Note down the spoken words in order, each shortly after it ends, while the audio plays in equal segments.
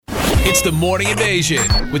It's the Morning Invasion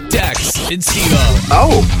with Dex and Stevo.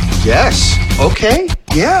 Oh, yes. Okay.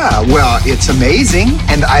 Yeah. Well, it's amazing,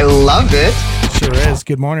 and I love it. Sure is.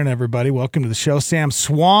 Good morning, everybody. Welcome to the show. Sam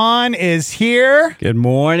Swan is here. Good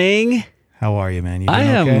morning. How are you, man? You doing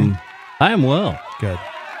okay? I am well. Good.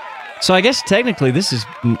 So I guess technically this is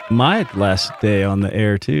my last day on the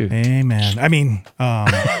air too. Amen. I mean,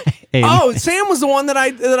 Oh, Sam was the one that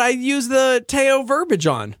I used the Teo verbiage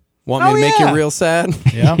on. Want me to make you real sad?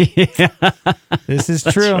 yeah. This is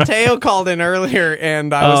true. Teo called in earlier,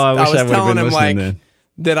 and I was telling him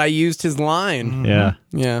that I used his line.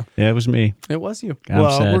 Mm-hmm. Yeah, it was me. It was you.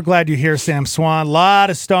 We're glad you're here, Sam Swan. A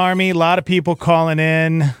lot of Starmy, a lot of people calling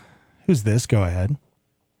in. Who's this? Go ahead.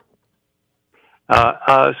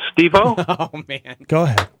 Stevo? Oh, man. Go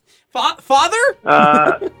ahead. Father?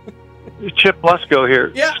 Chip Blusco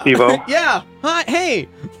here, yeah. Stevo. Yeah. Hi. Hey.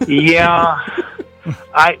 Yeah.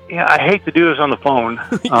 I hate to do this on the phone.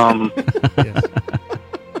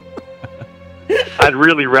 I'd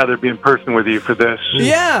really rather be in person with you for this.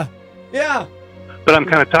 Yeah. But I'm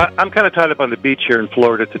kind of tied up on the beach here in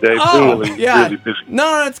Florida today. Really busy.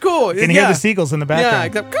 No, it's cool. You can hear the seagulls in the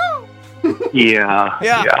background. Yeah. Go.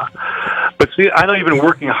 Yeah. But see, I know you've been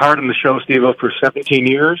working hard on the show, Stevo, for 17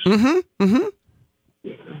 years. Mm-hmm.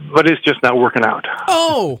 But it's just not working out.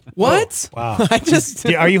 Oh, what? Wow.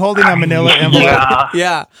 Are you holding a manila envelope?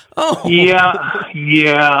 Yeah. Oh.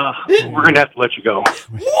 Yeah. We're going to have to let you go.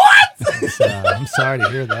 What? I'm sorry to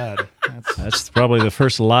hear that. That's probably the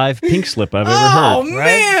first live pink slip I've ever heard. Oh,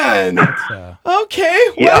 man. Right? Okay.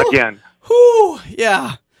 Well, yeah, again. Whew,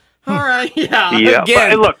 yeah. All right. Yeah.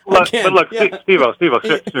 Again. But look,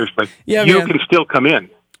 Stevo, seriously. Yeah, you man. can still come in.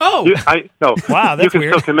 Oh. Wow, that's you can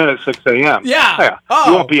weird. still come in at 6 a.m. Yeah.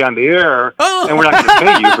 You won't be on the air, and we're not going to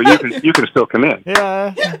pay you, but you can still come in.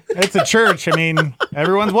 Yeah. It's a church. I mean,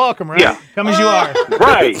 everyone's welcome, right? Yeah. Come as you are.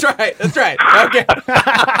 Right. That's right. Okay.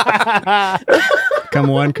 Come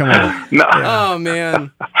on. No. Oh,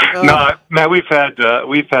 man. No, man, we've had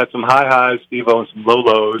some high highs, Stevo, and some low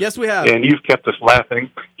lows. Yes, we have. And you've kept us laughing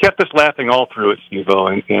all through it, Stevo.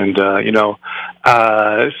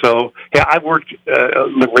 So yeah, I've worked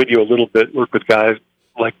the radio a little bit, worked with guys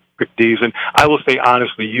like Rick Dees, and I will say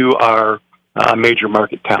honestly, you are a major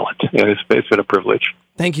market talent, and it's been a privilege.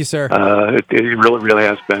 Thank you, sir. It really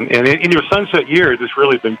has been. And in your sunset years, it's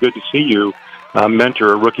really been good to see you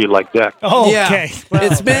mentor a rookie like Dex. Oh, okay. Yeah. Well,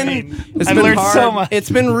 it's been learned hard. So much. It's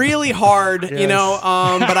been really hard, Yes.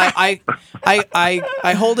 but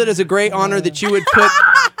I hold it as a great honor that you would put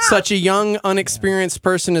such a young, unexperienced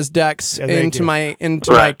person as Dex into my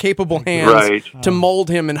capable hands to mold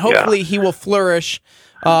him, and hopefully he will flourish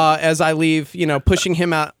as I leave, pushing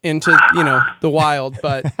him out into, the wild,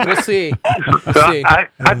 but we'll see.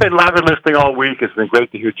 I've been live listening all week. It's been great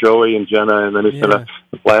to hear Joey and Jenna, and then it's been a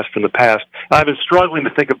blast from the past. I've been struggling to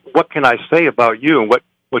think of what can I say about you and what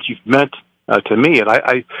you've meant to me, and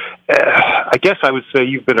I guess I would say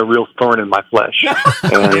you've been a real thorn in my flesh.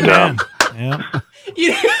 And,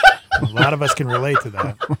 a lot of us can relate to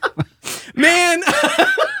that. Man,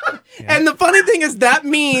 and the funny thing is that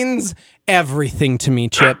means everything to me,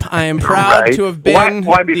 Chip. I am proud to have been.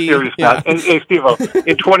 Why be serious now? And Stevo,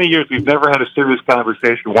 in 20 years, we've never had a serious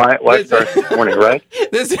conversation. Why start this morning, right?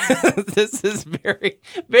 This is very,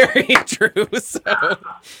 very true. So,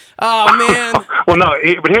 oh man. Well, no,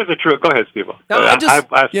 but here's the truth. Go ahead, Stevo.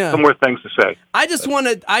 I have some more things to say. I just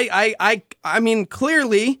wanted. I mean,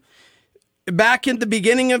 clearly, back in the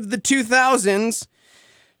beginning of the 2000s.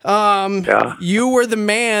 You were the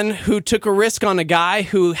man who took a risk on a guy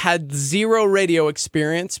who had zero radio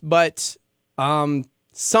experience, but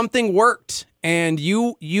something worked, and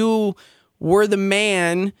you were the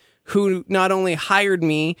man who not only hired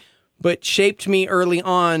me, but shaped me early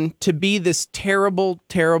on to be this terrible,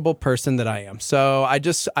 terrible person that I am. So I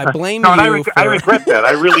blame you. I regret that.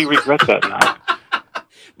 I really regret that now.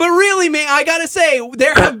 But really, man, I gotta say,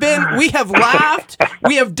 we have laughed,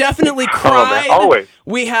 we have definitely cried. Always.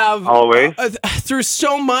 We have through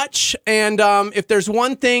so much, and if there's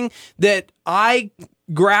one thing that I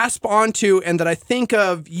grasp onto and that I think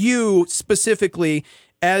of you specifically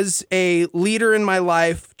as a leader in my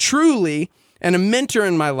life, truly, and a mentor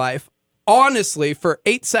in my life, honestly, for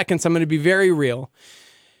 8 seconds, I'm going to be very real.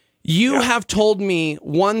 You have told me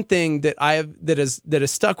one thing that has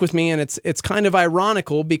stuck with me, and it's kind of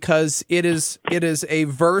ironical because it is a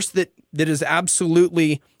verse that is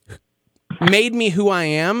absolutely made me who I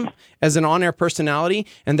am as an on-air personality,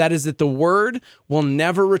 and that is that the word will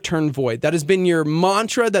never return void. That has been your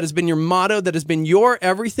mantra, that has been your motto, that has been your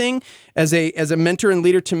everything as a mentor and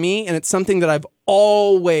leader to me, and it's something that I've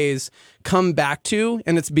always come back to,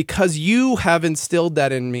 and it's because you have instilled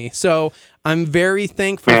that in me. So I'm very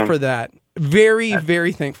thankful for that. Very,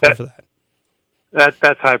 very thankful for that.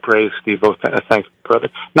 That's high praise, Steve. Thanks, brother.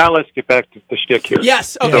 Now let's get back to the shtick here.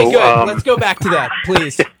 Yes. Okay, good. Let's go back to that,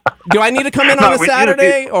 please. Do I need to come in on a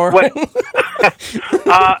Saturday? Or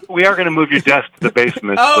we are going to move your desk to the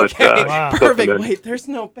basement. Okay, but, perfect. Wait, there's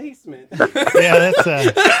no basement. Yeah, that's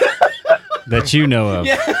that you know of.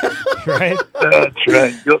 Yeah. right. That's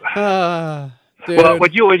right. Dude. Well,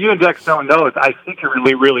 what you and Dex don't know is I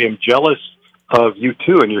secretly really am jealous of you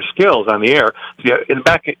too and your skills on the air. See,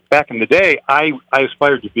 back in the day, I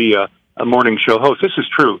aspired to be a morning show host. This is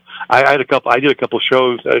true. I did a couple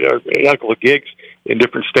shows, a couple of gigs in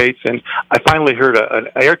different states, and I finally heard an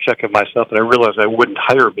air check of myself, and I realized I wouldn't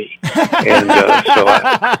hire me. And so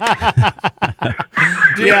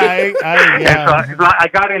I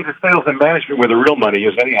got into sales and management where the real money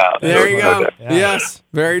is anyhow. There you go. Yeah. Yes,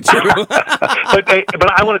 very true. but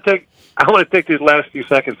I want to take these last few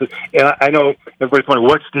seconds, and I know everybody's wondering,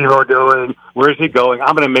 what's Stevo doing? Where is he going?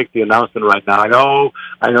 I'm going to make the announcement right now. I know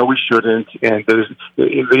we shouldn't, and the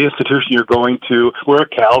institution you're going to, we're a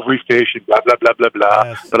Calvary station, blah, blah, blah, blah, blah.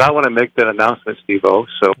 Yes. But I want to make that announcement, Stevo.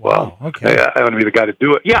 So, okay. I want to be the guy to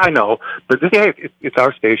do it. Yeah, I know, but it's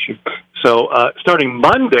our station. So, starting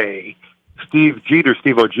Monday, Stevo Jeter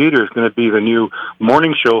is going to be the new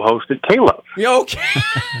morning show host at K-Love. Okay.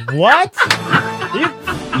 What?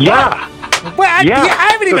 Yeah. Well, I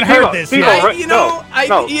haven't even heard this yet.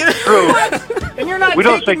 And you're not. We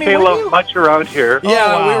don't say K-Love much around here.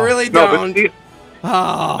 Yeah, we really don't.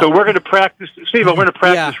 So we're going to practice, Steve. We're going to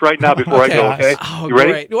practice right now before I go. Okay, you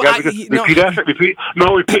ready? Well,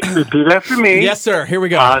 repeat after me. Yes, sir. Here we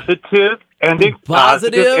go. Positive and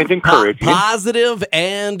encouraging. Positive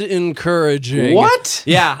and encouraging. What?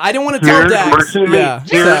 Yeah, I didn't want to tell Dax. Mercy me.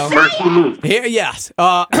 Mercy me. Here, yes.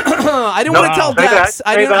 I didn't want to tell Dax.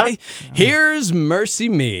 Here's mercy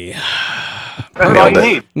me. That's all you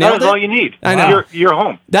need. That's all you need. I know. You're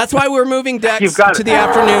home. That's why we're moving Dex to the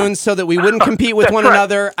afternoon so that we wouldn't compete with one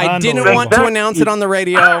another. I didn't want to announce it on the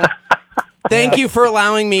radio. Thank you for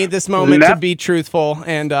allowing me this moment to be truthful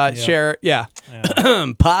and share. Yeah.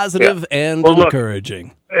 Positive and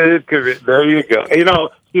encouraging. There you go.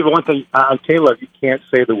 Steve, one thing on K-Love, you can't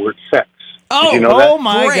say the word sex. Oh, you know that?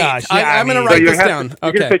 My great. gosh! Yeah, I'm going to write this down.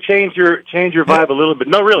 You're going to change your vibe a little bit.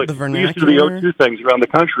 No, really. We used to do the O2 things around the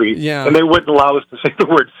country, and they wouldn't allow us to say the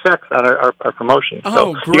word sex on our promotion.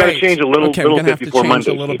 Oh, so great. You got to change a little bit before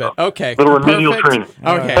Monday. A little bit. Okay. Little remedial training.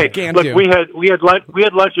 Okay. Hey, look, we had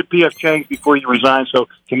lunch at PF Chang's before you resigned. So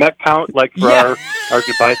can that count like for our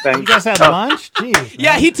goodbye thing? You guys had lunch? Jeez.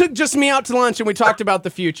 Yeah, he took just me out to lunch and we talked about the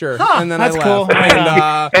future. And then that's I left.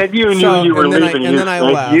 cool. And you knew you were leaving. And then I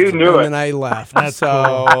left. You knew it. And then I left. That's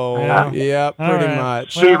so. Yeah, pretty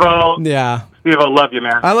much. Stevo, yeah. Stevo, love you,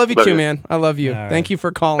 man. I love you too, man. I love you. Thank you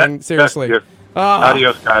for calling. Seriously.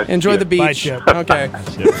 Adios, guys. Enjoy the beach. Bye, Chip. Okay.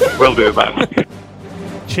 Will do. Bye.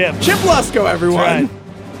 Chip Lusko, everyone.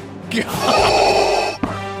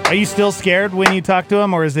 Are you still scared when you talk to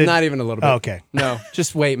him, or is it not even a little bit? Okay. No,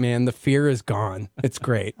 just wait, man. The fear is gone. It's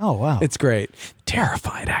great. Oh wow, it's great.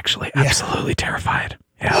 Terrified, actually. Yeah. Absolutely terrified.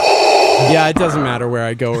 Yeah, it doesn't matter where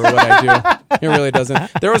I go or what I do. It really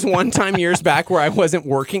doesn't. There was one time years back where I wasn't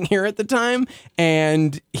working here at the time,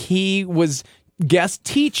 and he was guest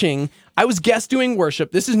teaching. I was guest doing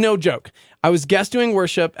worship. This is no joke. I was guest doing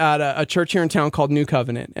worship at a church here in town called New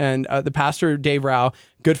Covenant, and the pastor, Dave Rao,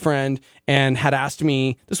 good friend, and had asked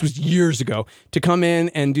me, this was years ago, to come in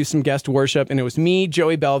and do some guest worship, and it was me,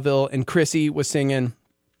 Joey Belleville, and Chrissy was singing.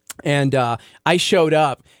 And I showed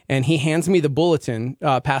up, and he hands me the bulletin,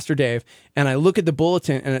 Pastor Dave, and I look at the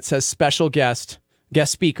bulletin, and it says special guest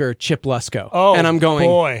speaker, Chip Lusko. Oh, and I'm going,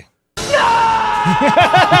 boy. No!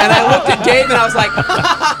 And I looked at Dave, and I was like,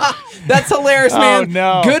 that's hilarious, man. Oh,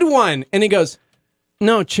 no. Good one. And he goes,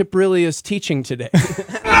 no, Chip really is teaching today. And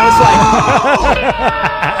I was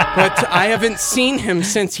like, but I haven't seen him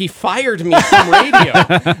since he fired me from radio.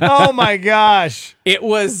 Oh, my gosh. It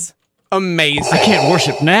was amazing. I can't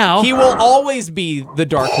worship now. He will always be the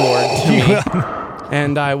Dark Lord to me,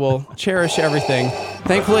 and I will cherish everything.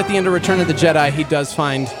 Thankfully, at the end of Return of the Jedi, he does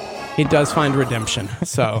find redemption.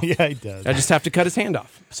 So yeah, he does. I just have to cut his hand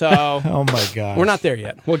off. So oh my gosh, we're not there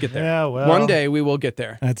yet. We'll get there. Yeah, well, one day we will get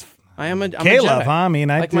there. I'm a K-Love, Jedi. huh? I mean,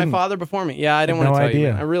 like my father before me. Yeah, I didn't want to tell you.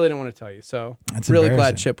 I really didn't want to tell you. So that's really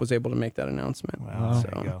glad Chip was able to make that announcement. Wow, so,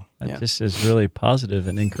 there you go. That just is really positive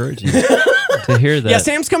and encouraging. to hear that. Yeah,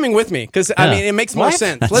 Sam's coming with me because I Yeah. mean it makes more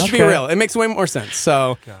sense. Let's be real, it makes way more sense.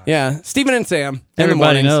 So yeah, Stephen and Sam. In the Everybody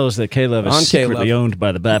mornings. knows that Caleb is On secretly Caleb. owned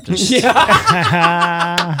by the Baptists.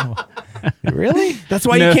 Really? That's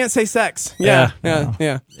why you can't say sex. Yeah.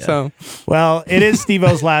 So Well, it is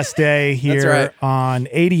Steve-O's last day here That's right. on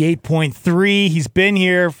 88.3. He's been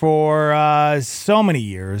here for so many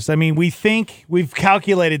years. I mean, we think we've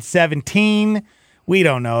calculated 17. We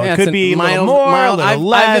don't know. yeah, It could be a little more, a little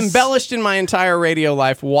less. I've embellished in my entire radio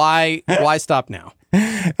life. Why stop now?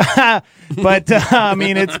 But I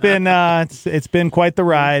mean, it's been quite the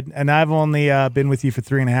ride, and I've only been with you for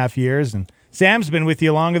 3.5 years, and Sam's been with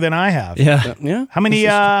you longer than I have. Yeah. Yeah. How many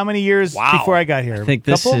years before I got here? I think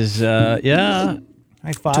this is, yeah.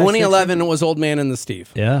 Like 5, 2011 was Old Man and the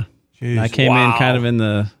Steve. Yeah. I came in kind of in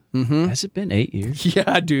the, has it been 8 years?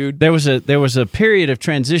 Yeah, dude. There was a period of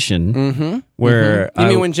transition where You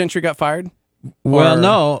mean when Gentry got fired? well, or-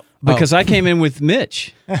 no, because I came in with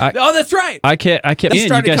Mitch. Oh, that's right. I kept in. You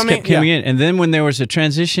started guys coming- kept coming in, and then when there was a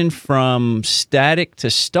transition from static to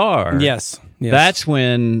star, Yes. that's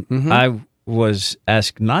when I was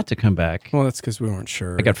asked not to come back. Well, that's because we weren't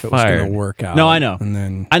sure. I got if it was fired. going to work out. No, I know. And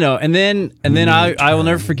then I know, and then I will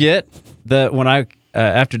never forget that when I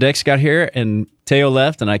after Dex got here and Teo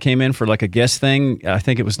left, and I came in for like a guest thing. I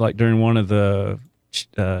think it was like during one of the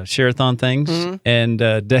Share-a-thon things, and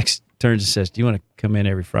Dex turns and says, "Do you want to come in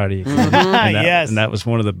every Friday?" Yes. And that was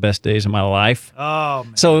one of the best days of my life. Oh,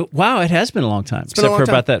 man. So wow, it has been a long time, been a except long for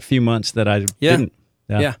time. about that few months that I didn't.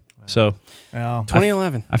 Yeah. So Well,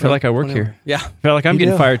 2011. I feel like I work here. Yeah. I feel like I'm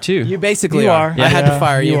getting do. fired too. You basically You are. are. I had Yeah, to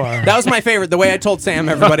fire you. you are. That was my favorite. The way I told Sam,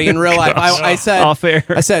 everybody in real life, I said, Off air.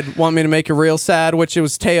 I said, want me to make you real sad, which it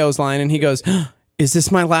was Teo's line, and he goes, is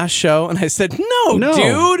this my last show? And I said, no,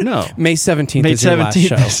 dude. no. May 17th May is your last 17th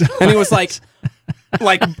show. is- And he was like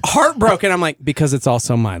heartbroken. I'm like, because it's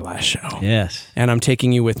also my last show. Yes. And I'm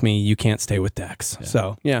taking you with me. You can't stay with Dex.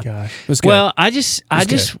 So yeah, Gosh. it was good. Well, I just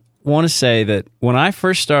want to say that when I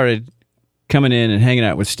first started coming in and hanging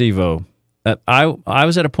out with Stevo, I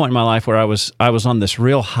was at a point in my life where I was on this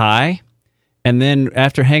real high, and then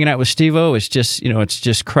after hanging out with Stevo, it's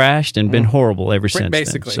just crashed and been horrible ever since.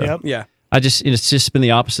 basically, then. So yeah. it's just been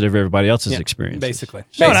the opposite of everybody else's experience. Basically.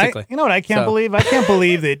 You know what I can't believe? I can't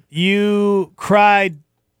believe that you cried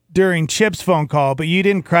during Chip's phone call, but you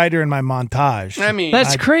didn't cry during my montage. I mean,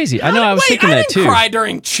 That's crazy. I know. I was wait, thinking I that didn't too. cry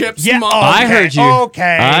during Chip's Yeah, mom. I heard you.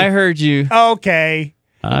 Okay. I heard you. Okay.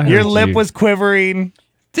 I Your heard lip you. was quivering.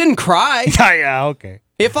 Didn't cry. Yeah, okay.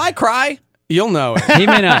 If I cry, you'll know it. He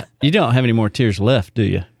may not. You don't have any more tears left, do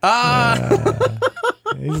you? I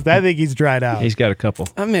think he's dried out. He's got a couple.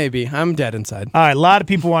 Maybe. I'm dead inside. All right, a lot of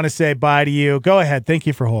people want to say bye to you. Go ahead. Thank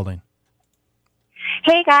you for holding.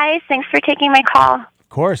 Hey guys, thanks for taking my call. Of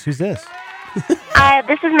course. Who's this?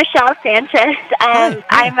 This is Michelle Sanchez.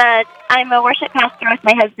 I'm a worship pastor with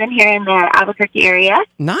my husband here in the Albuquerque area at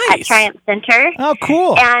Nice. Triumph Center. Oh,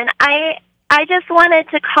 cool. And I just wanted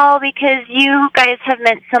to call because you guys have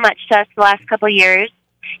meant so much to us the last couple of years.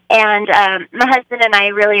 And my husband and I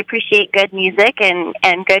really appreciate good music and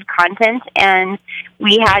good content. And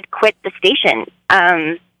we had quit the station.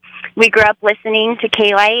 We grew up listening to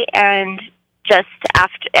K-Light, and just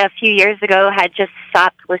after a few years ago had just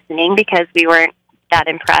stopped listening because we weren't that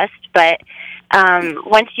impressed. But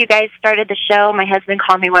once you guys started the show, my husband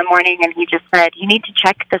called me one morning and he just said, "You need to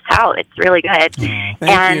check this out. It's really good."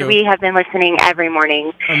 Thank you. We have been listening every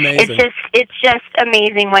morning. Amazing. It's just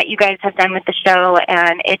amazing what you guys have done with the show,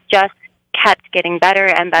 and it just kept getting better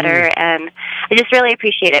and better, and I just really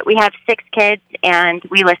appreciate it. We have 6 kids, and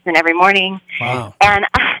we listen every morning. Wow. And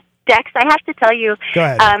Dex, I have to tell you, Go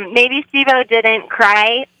ahead. maybe Stevo didn't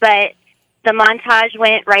cry, but the montage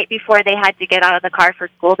went right before they had to get out of the car for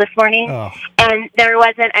school this morning, and there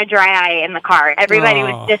wasn't a dry eye in the car. Everybody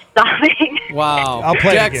was just sobbing. Wow. I'll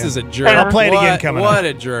play it Dex again. is a jerk. I'll play it again coming What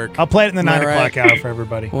up. a jerk. I'll play it in the Am I 9 right? o'clock hour for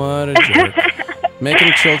everybody. What a jerk.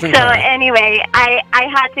 Making children So cry. anyway, I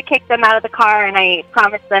had to kick them out of the car, and I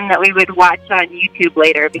promised them that we would watch on YouTube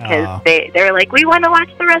later because they're like, we want to watch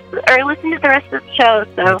the rest or listen to the rest of the show.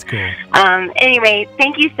 So That's cool. anyway,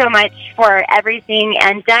 thank you so much for everything.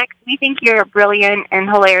 And Dex, we think you're brilliant and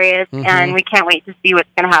hilarious, and we can't wait to see what's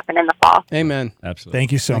going to happen in the fall. Amen. Absolutely.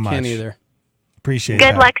 Thank you so much. Can't either. Appreciate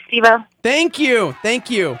Good that. luck, Stevo. Thank you.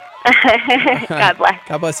 Thank you. God bless.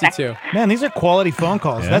 God bless you too. Man, these are quality phone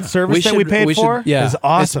calls. That service that we paid for yeah, is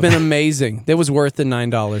awesome. It's been amazing. It was worth the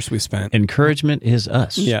 $9 we spent. Encouragement is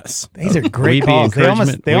us. Yes. These are We great be calls. They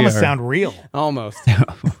almost encouragement. We are. sound real. Almost.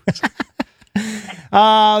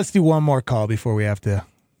 Let's do one more call before we have to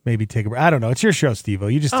maybe take a break. I don't know. It's your show, Steve-O.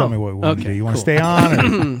 You just tell me what we want to okay, do. You want to cool. stay on? Or,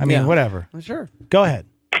 I mean, Yeah. whatever. Sure. Go ahead.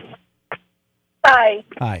 Hi.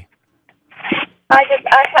 Hi. I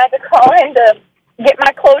had to call in to get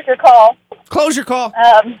my closure call. Closure call.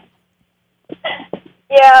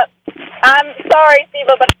 Yeah, I'm sorry,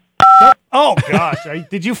 Stevo, but Oh gosh,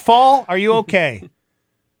 did you fall? Are you okay?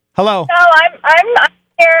 Hello. no, I'm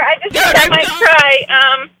here. I just think I might cry.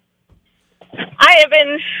 I have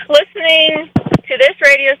been listening to this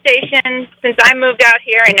radio station since I moved out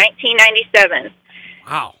here in 1997.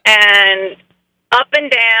 Wow. And up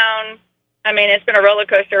and down. I mean, it's been a roller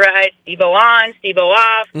coaster ride. Stevo on, Stevo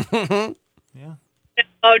off. Yeah.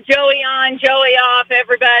 Oh, Joey on, Joey off,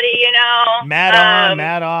 everybody, you know. Matt on,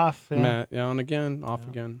 Matt off. Yeah. Matt on again, off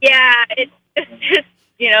again. Yeah, it's just,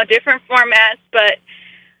 you know, different formats, but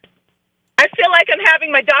I feel like I'm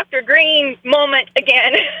having my Dr. Green moment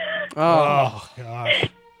again. Oh, gosh.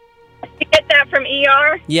 You get that from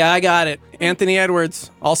ER? Yeah, I got it. Anthony Edwards,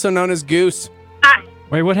 also known as Goose.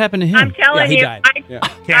 Wait, what happened to him? I'm telling he you, died. I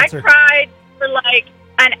Cancer. cried for like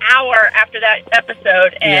an hour after that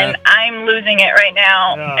episode, and I'm losing it right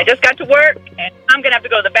now. Oh. I just got to work, and I'm going to have to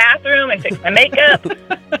go to the bathroom and fix my makeup.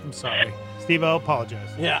 I'm sorry. Steve-O, apologize.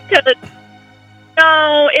 Yeah.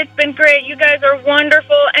 No, it's been great. You guys are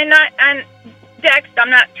wonderful. And Dex, I'm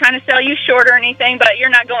not trying to sell you short or anything, but you're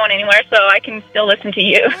not going anywhere, so I can still listen to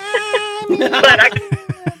you. But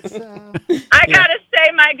I got to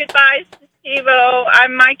say my goodbyes to Stevo.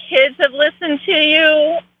 My kids have listened to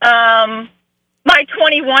you. My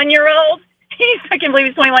 21-year-old, I can't believe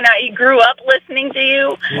he's 21 now. He grew up listening to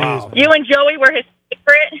you. Wow. You and Joey were his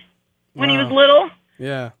favorite when he was little.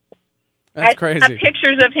 Yeah. That's crazy. I have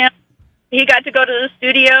pictures of him. He got to go to the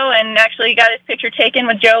studio and actually got his picture taken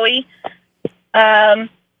with Joey. Oh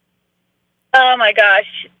my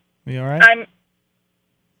gosh. You all right?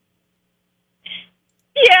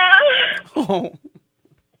 Yeah. Oh.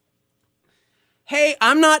 Hey,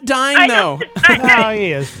 I'm not dying though. No,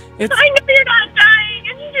 he is. I know you're not dying.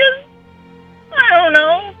 It's just, I don't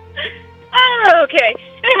know. Oh, okay.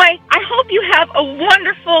 Anyway, I hope you have a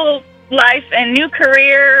wonderful life and new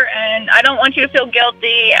career, and I don't want you to feel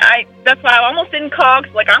guilty. That's why I almost didn't call,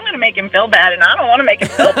 because I'm going to make him feel bad, and I don't want to make him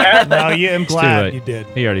feel bad. No, I'm glad you did.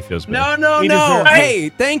 He already feels bad. No. He deserves it. Hey,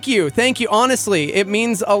 thank you. Honestly, it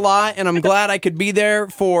means a lot, and I'm glad I could be there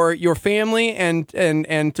for your family and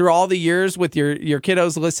through all the years with your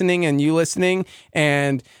kiddos listening and you listening.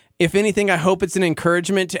 And if anything, I hope it's an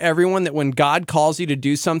encouragement to everyone that when God calls you to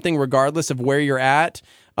do something, regardless of where you're at,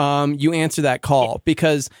 you answer that call,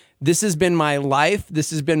 because this has been my life.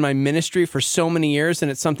 This has been my ministry for so many years,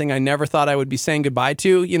 and it's something I never thought I would be saying goodbye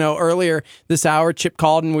to. You know, earlier this hour, Chip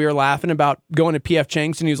called and we were laughing about going to P.F.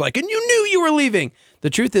 Chang's, and he was like, and you knew you were leaving.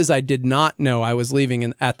 The truth is I did not know I was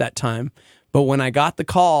leaving at that time. But when I got the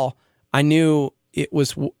call, I knew it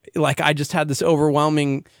was like I just had this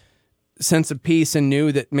overwhelming sense of peace and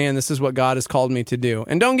knew that, man, this is what God has called me to do.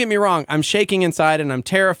 And don't get me wrong, I'm shaking inside and I'm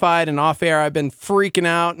terrified, and off air I've been freaking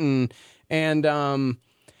out and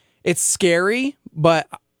it's scary, but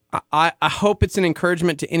I hope it's an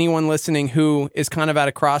encouragement to anyone listening who is kind of at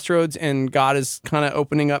a crossroads and God is kind of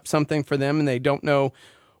opening up something for them and they don't know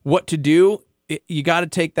what to do. You got to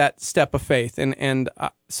take that step of faith. And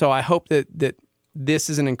so I hope that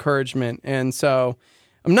this is an encouragement. And so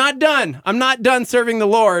I'm not done. I'm not done serving the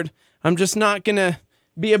Lord. I'm just not going to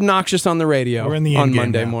be obnoxious on the radio on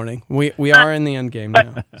Monday morning. We are in the end game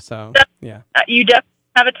now. So, yeah. You definitely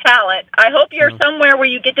have a talent. I hope you're somewhere where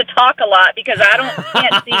you get to talk a lot, because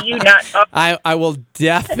can't see you not talking. I will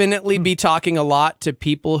definitely be talking a lot to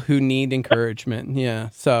people who need encouragement. Yeah.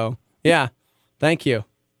 So, yeah. Thank you.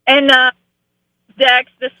 And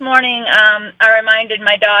Dex, this morning, I reminded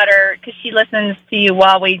my daughter, because she listens to you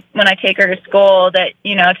when I take her to school, that,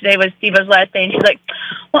 you know, today was Stevo's last day, and she's like,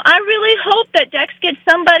 well, I really hope that Dex gets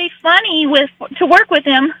somebody funny to work with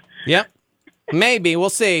him. Yep. Maybe. We'll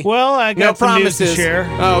see. Well, I got no some promises. news to share.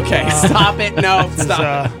 Okay. Stop it. No,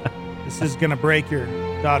 stop it. This is going to break your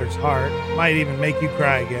daughter's heart. Might even make you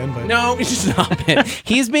cry again. But no, stop it.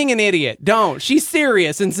 He's being an idiot. Don't. She's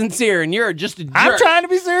serious and sincere, and you're just a jerk. I'm trying to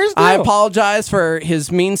be serious, too. I apologize for his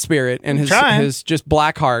mean spirit and his just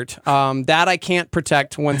black heart. That I can't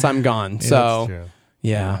protect once I'm gone. So,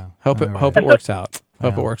 yeah. Hope it works out.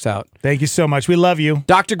 Hope it works out. Thank you so much. We love you.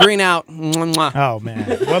 Dr. Green out. Mwah. Oh, man.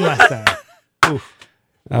 One last time. Oof.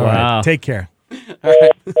 All right. Take care. All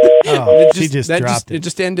right. Oh, she just dropped it. It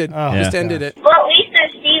just ended. Oh, just ended it. Well,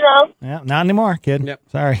 Lisa, Stevo. Yeah, not anymore, kid. Yep.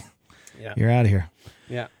 Sorry. Yeah. You're out of here.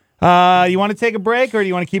 Yeah. You want to take a break, or do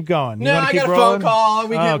you want to keep going? No, I got a phone call.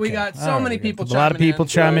 We got so many people chiming in. A lot of people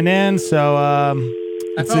chiming in, so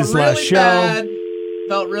it's his last show.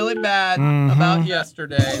 Felt really bad about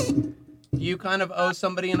yesterday. You kind of owe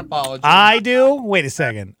somebody an apology. I do? Wait a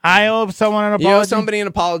second. I owe someone an apology? You owe somebody an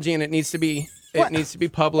apology, and it needs to be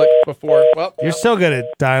public before. Well, You're so good at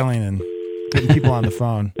dialing and getting people on the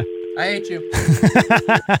phone. I hate you.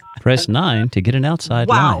 Press 9 to get an outside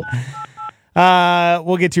Wow. line.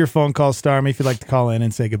 We'll get to your phone call, Starmy, if you'd like to call in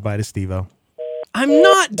and say goodbye to Stevo. I'm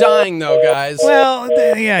not dying, though, guys. Well,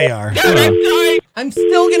 yeah, you are. I'm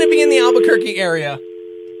still going to be in the Albuquerque area,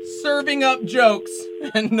 serving up jokes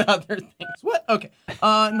and other things. What? Okay.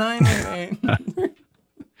 988.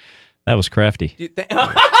 That was crafty.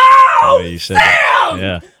 Oh, The way you said that.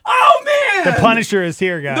 Yeah. Oh, man. The Punisher is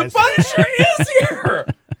here, guys. The Punisher is here.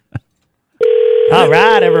 All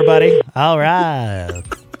right, everybody. All right.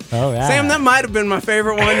 Sam, that might have been my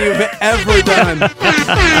favorite one you've ever done.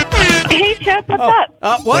 Hey, Chip, what's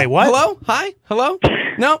up? What? Wait, what? Hello? Hi? Hello?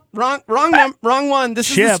 No, wrong one. This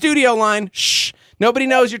is the Chip. studio line. Shh. Nobody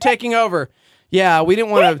knows you're taking over. Yeah, we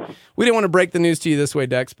didn't want to break the news to you this way,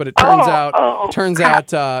 Dex, but it turns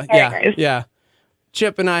out, yeah.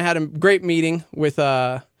 Chip and I had a great meeting with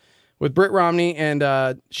Britt Romney,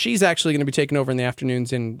 and she's actually going to be taking over in the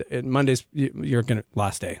afternoons, and Mondays you're going to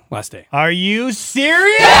last day. Are you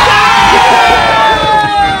serious?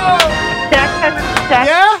 Jack,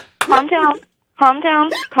 Yeah? calm down.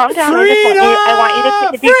 Freedom! I want you to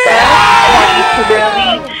take a deep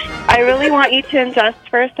breath. I really want you to ingest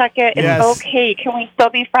for a second. It's Yes. okay. Can we still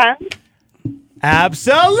be friends?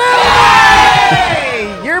 Absolutely!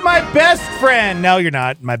 You're my best friend. No, you're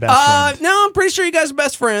not my best friend. No, I'm pretty sure you guys are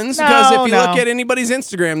best friends, because if you look at anybody's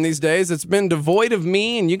Instagram these days, it's been devoid of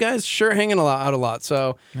me, and you guys sure hanging out a lot.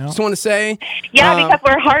 So just want to say, Yeah, because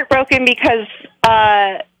we're heartbroken because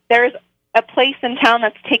there's a place in town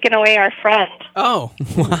that's taken away our friend. oh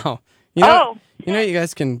wow, you know you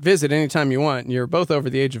guys can visit anytime you want. You're both over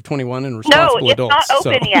the age of 21 and No, responsible it's adults. not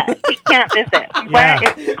open so. yet. We can't visit. Yeah.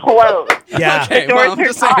 It's closed. Yeah. Okay, The doors well, I'm are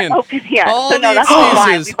just not saying, open yet. all So no, the that's fine.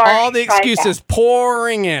 excuses, We've already all the tried that. excuses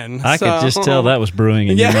pouring in. I could just tell that was brewing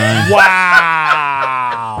in your Yeah. mind.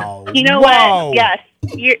 Wow. You know Whoa. what? Yes.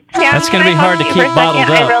 That's gonna be hard to keep bottled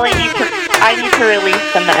up. I need to release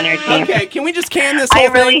some energy. Okay, can we just can this whole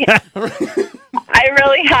thing? I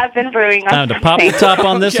really have been brewing. Time to pop the top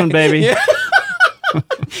on this one, baby. Yeah.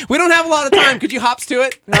 We don't have a lot of time. Could you hops to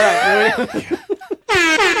it? All right.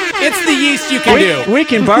 It's the yeast you can do. We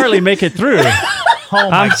can barely make it through. Oh,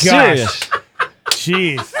 my I'm gosh. serious.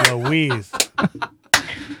 Jeez Louise.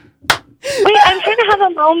 Wait, I'm trying to have a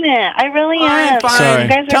moment. I really am. Fine. Sorry. You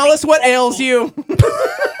guys are Tell us what ails you.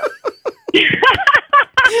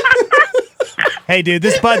 Hey, dude,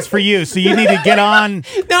 this bud's for you, so you need to get on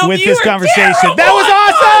No, with you this are conversation. terrible. That was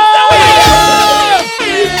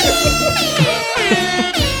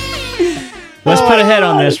Let's put a head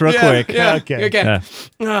on this real quick. Yeah. Okay. Okay.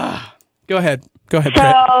 Yeah. Go ahead, So, Brett.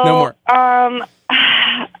 No more.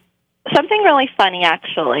 something really funny,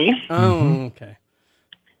 actually. Oh, okay.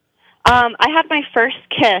 I had my first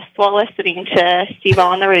kiss while listening to Stevo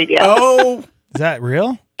on the radio. Oh, Is that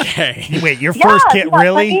real? okay. Wait, your first kid, isn't that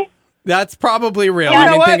really? funny? That's probably real. Yeah. I You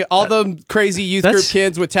know mean, what? think all the crazy youth group That's-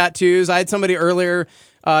 kids with tattoos. I had somebody earlier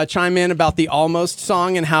chime in about the Almost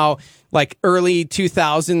song and how like early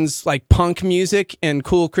 2000s like punk music and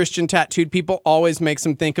cool Christian tattooed people always makes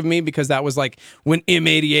them think of me, because that was like when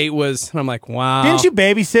M88 was. And I'm like, wow. Didn't you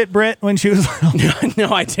babysit Britt when she was little?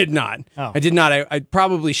 No, I did not. Oh. I did not. I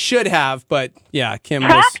probably should have, but yeah, Kim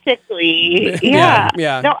was. Practically, Yeah, yeah.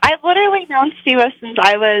 yeah. No, I've literally known Stevo since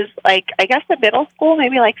I was like, I guess in middle school,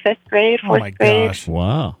 maybe like 5th grade, 4th Oh, my grade. gosh.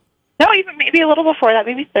 Wow. No, even maybe a little before that,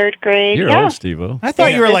 maybe 3rd grade. You're yeah. old, Steve-O. I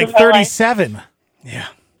thought you were like This is my life. 37. Yeah.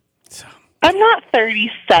 So, I'm not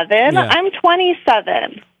 37. Yeah. I'm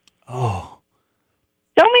 27. Oh,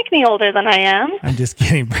 Don't make me older than I am. I'm just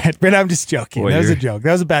kidding, Britt. Britt, I'm just joking. Boy, That was a you're- joke.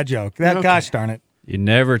 That was a bad joke. Gosh darn it. You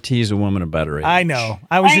never tease a woman about her age. I know.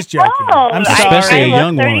 I was just I joking. know. I'm I- sorry. Especially I a look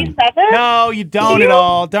young woman. 37? No, you don't at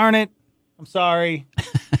all. Darn it. I'm sorry.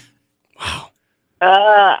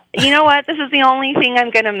 You know what? This is the only thing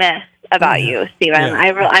I'm going to miss about you, Steven. Yeah.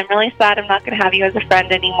 I'm really sad I'm not going to have you as a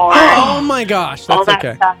friend anymore. oh my gosh, All that's that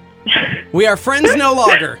okay. stuff. We are friends no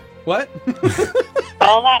longer. What?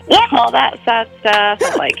 all that sad stuff.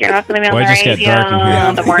 Like, you're not going to be on Boy, the it just got radio. dark in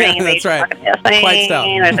here. The morning Yeah, that's invasion's right. not going to be a thing. Quite stout.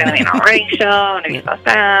 There's going to be no radio show. I'm going to be so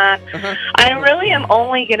sad. Uh-huh. I really am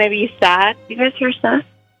only going to be sad. You guys hear Seth?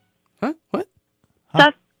 Huh? What?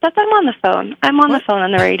 Seth, I'm on the phone. I'm on the phone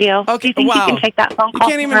on the radio. Okay, Do you think wow. you can take that phone You call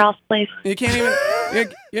can't somewhere even- else, please? You can't even.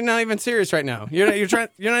 You're not even serious right now. You're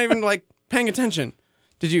not even like paying attention.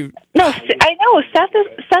 Did you? No, I know.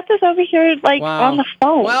 Seth is over here, like, Wow. on the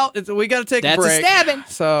phone. Well, we got to take That's a a break. stabbing.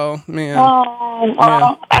 So, man. Oh,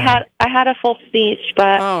 well, I had a full speech,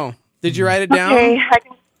 but Oh, Did you write it down? Okay.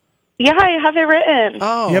 Yeah, I have it written.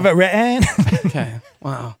 Oh. You have it written? Okay.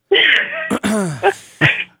 Wow.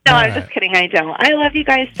 No, I'm just kidding. I don't. I love you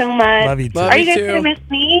guys so much. Love you too. Love Are you you guys too. going to miss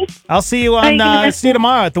me? I'll see you Are you gonna miss see you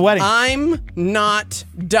tomorrow at the wedding. I'm not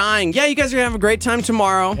dying. Yeah, you guys are going to have a great time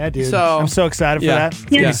tomorrow. Yeah, dude. So, I'm so excited for that. It's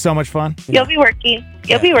going to be so much fun. You'll be working.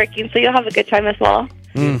 You'll be working, so you'll have a good time as well.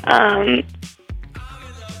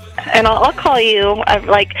 And I'll call you.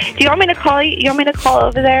 Do you want me to call you? You want me to call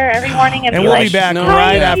over there every morning and And be we'll like, be back No.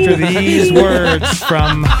 right after these words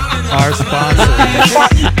from our sponsor.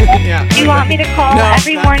 you want me to call No,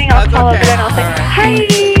 every morning? I'll that's call okay. over there and I'll say,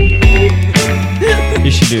 hi.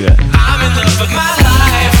 You should do that.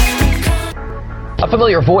 A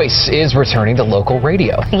familiar voice is returning to local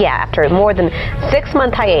radio. Yeah, after a more than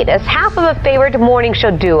 6-month hiatus, half of a favorite morning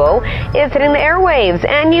show duo is hitting the airwaves,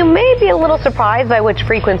 and you may be a little surprised by which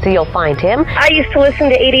frequency you'll find him. I used to listen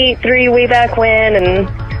to 88.3 way back when and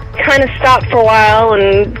kind of stopped for a while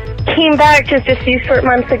and came back just a few short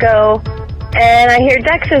months ago. And I hear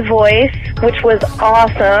Dex's voice, which was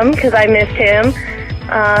awesome because I missed him.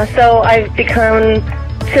 So I've become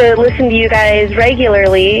to listen to you guys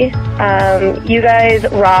regularly. You guys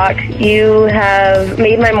rock. You have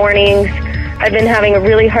made my mornings. I've been having a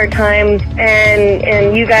really hard time,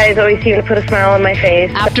 and you guys always seem to put a smile on my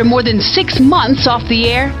face. After more than 6 months off the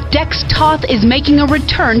air, Dex Toth is making a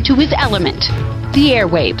return to his element, the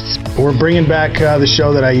airwaves. We're bringing back the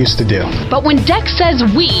show that I used to do. But when Dex says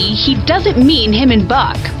we, he doesn't mean him and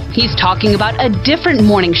Buck. He's talking about a different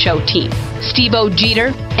morning show team, Stevo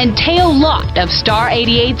Jeter and Teo Lott of Star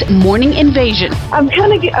 88's Morning Invasion. I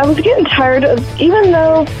was getting tired of, even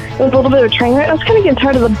though it was a little bit of a train wreck, I was kind of getting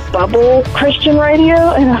tired of the bubble Christian radio,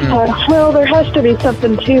 and I thought, well, there has to be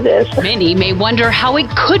something to this. Many may wonder how it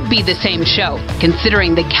could be the same show,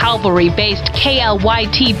 considering the Calvary-based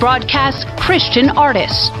KLYT broadcasts Christian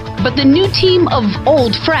artists. But the new team of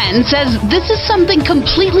old friends says this is something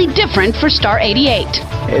completely different for Star 88.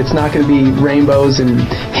 It's not going to be rainbows and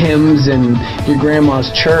hymns and your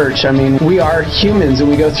grandma's church. I mean, we are humans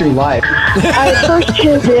and we go through life. I first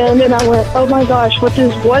tuned in and I went, oh my gosh, what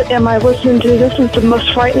am I listening to? This is the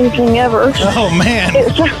most frightening thing ever. Oh, man.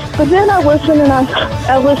 But then I listened and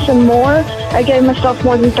I listened more. I gave myself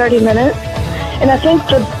more than 30 minutes. And I think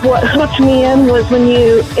what hooked me in was when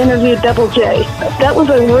you interviewed Double J. That was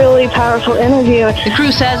a really powerful interview. The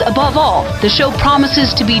crew says, above all, the show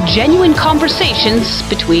promises to be genuine conversations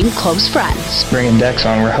between close friends. Bringing Dex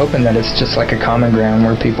on, we're hoping that it's just like a common ground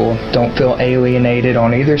where people don't feel alienated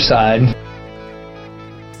on either side.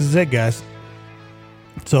 This is it, guys.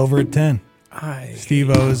 It's over at 10.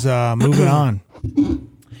 Steve-O's moving on.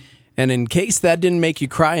 And in case that didn't make you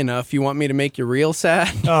cry enough, you want me to make you real sad?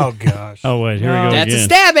 Oh, gosh. Oh, wait, here we go That's again. a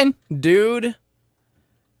stabbing. Dude,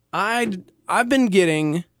 I've been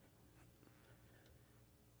getting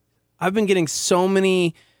so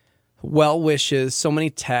many well wishes, so many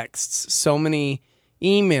texts, so many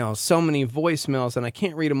emails, so many voicemails, and I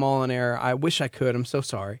can't read them all on air. I wish I could. I'm so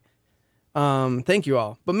sorry. Thank you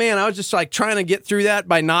all. But man, I was just like trying to get through that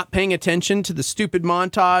by not paying attention to the stupid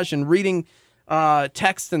montage and reading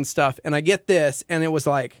text and stuff, and I get this, and it was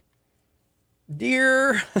like,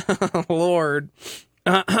 dear Lord,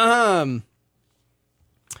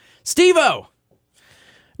 Steve-O,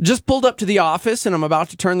 just pulled up to the office, and I'm about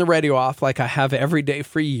to turn the radio off like I have every day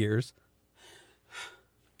for years.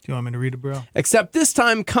 Do you want me to read it, bro? Except this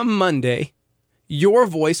time, come Monday, your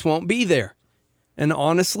voice won't be there. And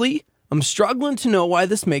honestly, I'm struggling to know why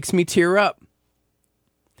this makes me tear up.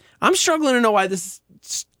 I'm struggling to know why this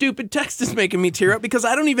stupid text is making me tear up because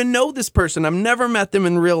I don't even know this person. I've never met them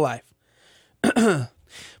in real life.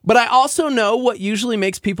 But I also know what usually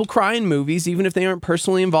makes people cry in movies, even if they aren't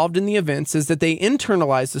personally involved in the events, is that they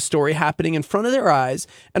internalize the story happening in front of their eyes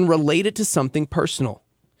and relate it to something personal.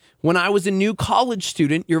 When I was a new college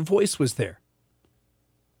student, your voice was there.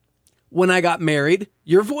 When I got married,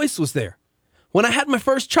 your voice was there. When I had my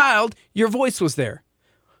first child, your voice was there.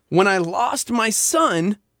 When I lost my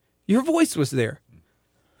son, your voice was there.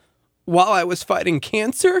 While I was fighting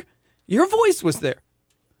cancer, your voice was there.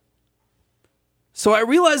 So I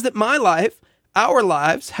realized that my life, our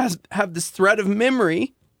lives, have this thread of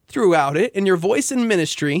memory throughout it, and your voice and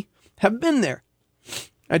ministry have been there.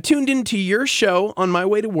 I tuned into your show on my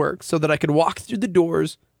way to work so that I could walk through the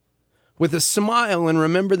doors with a smile and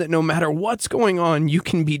remember that no matter what's going on, you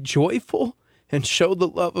can be joyful and show the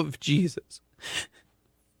love of Jesus.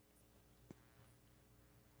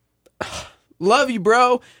 Love you,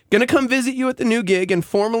 bro. Gonna come visit you at the new gig and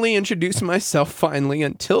formally introduce myself finally.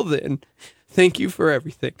 Until then, thank you for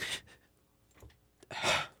everything.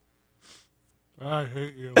 I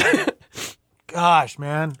hate you. Gosh,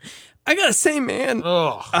 man. I gotta say, man,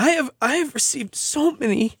 I have received so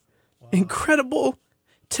many incredible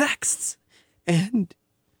texts, and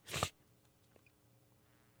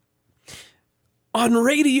on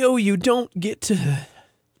radio you don't get to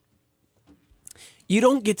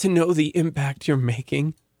know the impact you're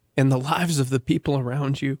making in the lives of the people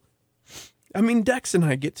around you. I mean, Dex and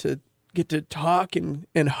I get to talk and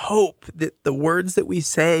hope that the words that we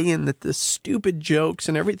say and that the stupid jokes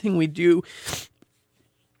and everything we do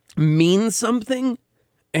mean something.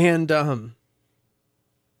 And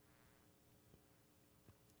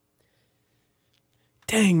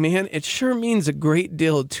dang, man, it sure means a great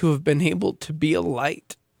deal to have been able to be a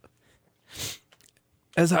light.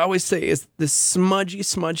 As I always say, is this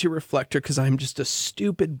smudgy reflector, because I'm just a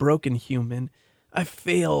stupid, broken human. I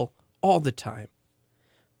fail all the time.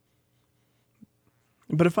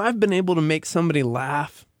 But if I've been able to make somebody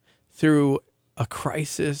laugh through a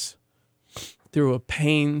crisis, through a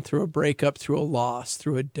pain, through a breakup, through a loss,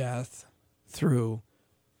 through a death, through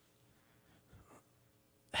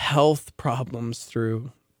health problems,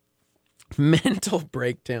 through mental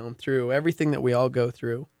breakdown, through everything that we all go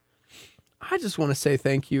through, I just want to say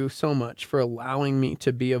thank you so much for allowing me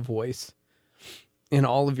to be a voice in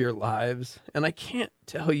all of your lives. And I can't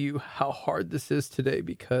tell you how hard this is today,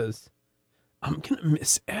 because I'm going to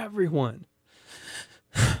miss everyone.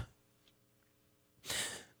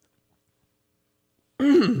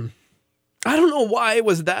 I don't know why it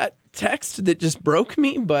was that text that just broke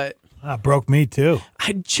me, but broke me too.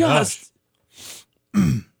 I just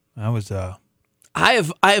I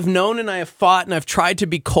have known and I have fought and I've tried to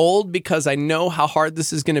be cold because I know how hard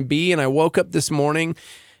this is going to be. And I woke up this morning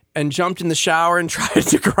and jumped in the shower and tried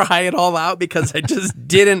to cry it all out because I just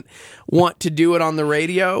didn't want to do it on the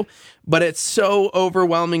radio. But it's so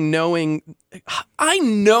overwhelming knowing, I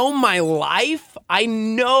know my life. I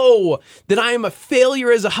know that I am a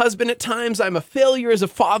failure as a husband at times. I'm a failure as a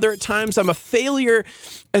father at times. I'm a failure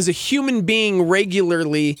as a human being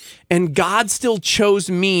regularly. And God still chose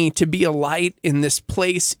me to be a light in this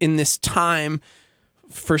place, in this time,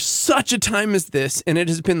 for such a time as this. And it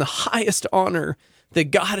has been the highest honor that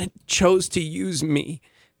God chose to use me.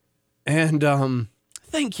 And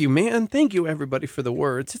thank you, man. Thank you, everybody, for the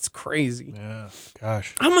words. It's crazy. Yeah,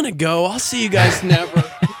 gosh. I'm going to go. I'll see you guys never.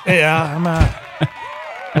 Yeah, I'm out.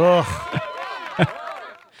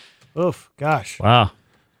 Oof, gosh. Wow.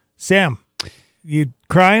 Sam, you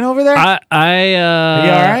crying over there? Are you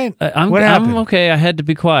all right? What happened? I'm okay. I had to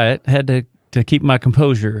be quiet. Had to keep my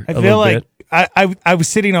composure I a feel little like bit. I was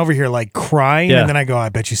sitting over here like crying, Yeah. and then I go, I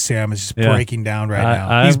bet you Sam is just Yeah. breaking down right now.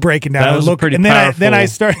 I- He's breaking down. that I was a look, pretty and then I powerful-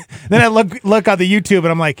 then I look on the YouTube, and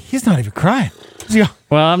I'm like, he's not even crying.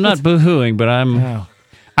 Well, I'm not boo-hooing, but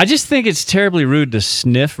I just think it's terribly rude to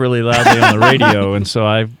sniff really loudly on the radio, and so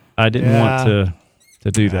I didn't want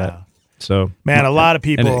to do that. So, Man, a lot of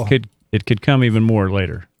and people. it could come even more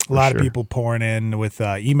later. A lot of people pouring in with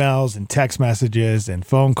emails and text messages and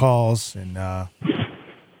phone calls, and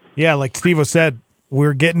yeah, like Stevo said,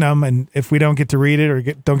 we're getting them, and if we don't get to read it or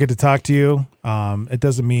don't get to talk to you, it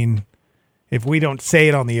doesn't mean, if we don't say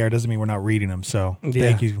it on the air, it doesn't mean we're not reading them. So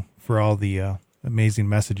thank you for all the amazing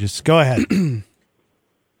messages. Go ahead.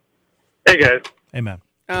 Hey guys. Amen.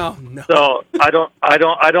 Oh no. So I don't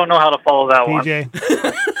know how to follow that PJ.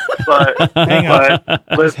 But Hang up. Just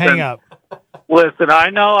listen, hang up. Listen, I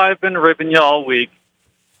know I've been ripping you all week,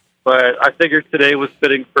 but I figured today was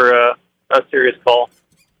fitting for a serious call.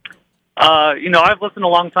 I've listened a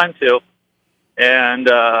long time too, and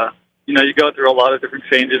you go through a lot of different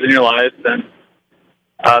changes in your lives, and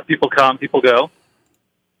people come, people go.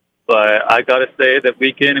 But I got to say that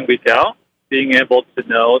week in and week out, being able to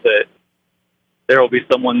know that there will be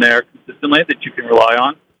someone there consistently that you can rely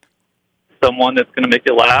on, someone that's going to make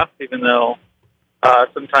you laugh, even though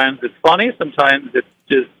sometimes it's funny, sometimes it's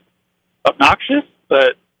just obnoxious,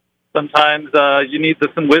 but sometimes you need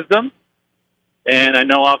some wisdom. And I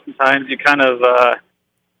know oftentimes you kind of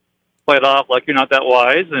play it off like you're not that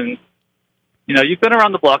wise. And, you've been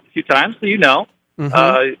around the block a few times, so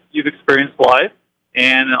you've experienced life.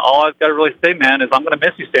 And all I've got to really say, man, is I'm going to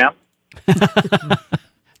miss you, Sam.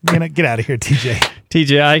 Get out of here, TJ.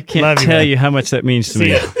 TJ, I can't tell you how much that means to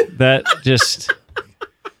me. That just...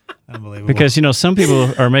 Unbelievable. Because, some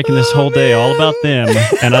people are making this whole day all about them,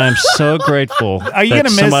 and I'm so grateful Are you that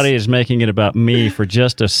gonna miss- somebody is making it about me for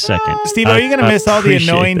just a second. Steve, are you going to miss all the appreciate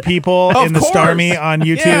annoying that. people Of in the course. Starmy on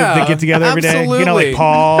YouTube Yeah, that get together every day? absolutely. Like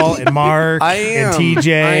Paul and Mark and TJ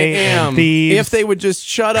and Thieves. If they would just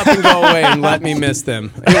shut up and go away and let me miss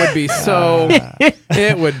them, it would be so.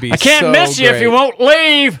 It would be. I can't so miss you if great. you won't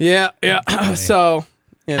leave. Yeah. So,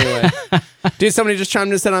 Anyway, dude, somebody just chimed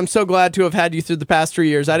in and said, "I'm so glad to have had you through the past 3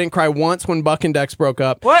 years. I didn't cry once when Buck and Dex broke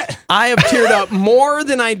up. What? I have teared up more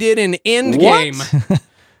than I did in Endgame."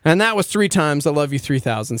 And that was 3 times. I love you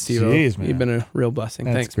 3,000, Steve. Jeez, man. You've been a real blessing.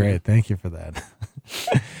 That's Thanks, great. man. Thank you for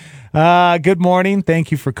that. Good morning.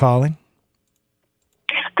 Thank you for calling.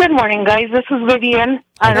 Good morning, guys. This is Vivian.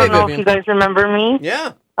 I don't know if you guys remember me.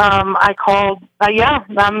 Yeah. I called. Yeah,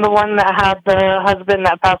 I'm the one that had the husband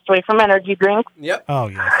that passed away from energy drinks. Yep. Oh,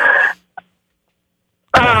 yes.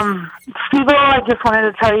 Stevo, I just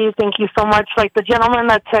wanted to tell you thank you so much. Like the gentleman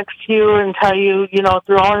that texts you and tell you,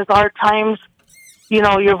 through all his hard times,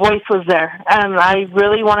 your voice was there. And I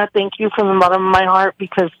really want to thank you from the bottom of my heart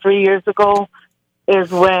because 3 years ago is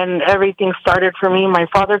when everything started for me. My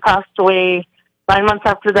father passed away. 9 months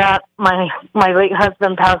after that, my late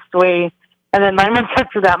husband passed away. And then 9 months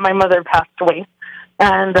after that, my mother passed away.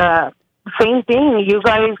 And same thing. You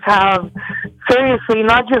guys have seriously,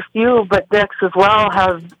 not just you, but Dex as well,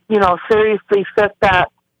 have, seriously set that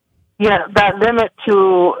limit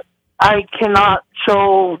to I cannot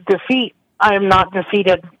show defeat. I am not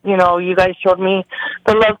defeated. You guys showed me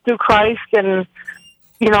the love through Christ and,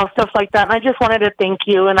 stuff like that. And I just wanted to thank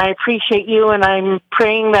you, and I appreciate you, and I'm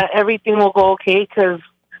praying that everything will go okay because,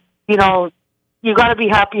 you got to be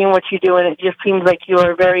happy in what you do, and it just seems like you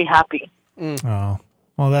are very happy. Oh,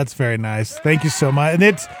 well, that's very nice. Thank you so much. And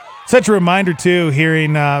it's such a reminder, too,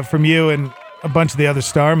 hearing from you and a bunch of the other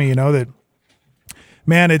Starmy, that,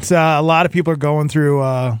 man, it's a lot of people are going through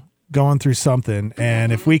something.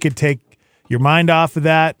 And if we could take your mind off of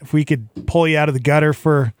that, if we could pull you out of the gutter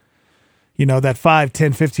for, that 5,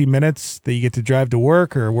 10, 15 minutes that you get to drive to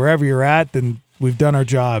work or wherever you're at, then we've done our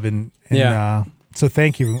job. And so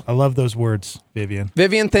thank you. I love those words, Vivian.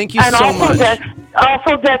 Vivian, thank you and so also, much. Dex,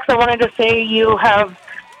 I wanted to say you have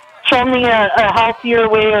shown me a healthier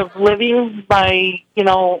way of living by,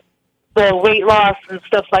 the weight loss and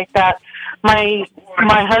stuff like that. My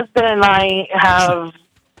husband and I have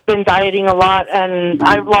been dieting a lot, and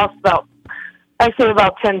I've lost about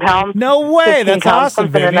 10 pounds. No way. That's awesome,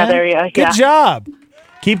 something in that Vivian. area. Good job.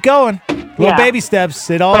 Keep going. Little baby steps.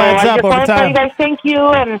 It all adds up over I just want to tell time. you guys thank you,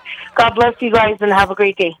 and God bless you guys, and have a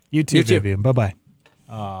great day. You too, Vivian. Bye-bye.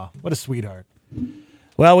 What a sweetheart.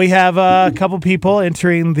 Well, we have a couple people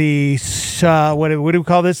entering the, what do we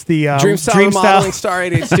call this? The Dream Style Modeling Star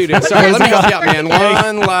 88 Studio. Sorry, let me help you out, man.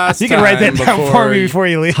 One last You can write that down for me before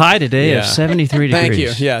you leave. High today of 73 degrees. Thank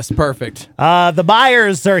you. Yes, perfect. The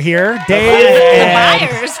Byers are here. Dave and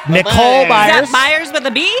Byers. Nicole Byers. Is that Byers with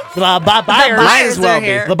a B? Byers. Might as well are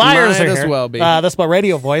here. The Byers Might are as here. well be. That's my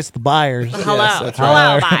radio voice, the Byers. Hello. Yes, that's Hello,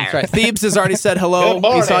 right. Byers. That's right. Thebes has already said hello.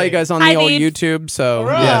 We saw you guys on Hi, the old Thebes. YouTube. So,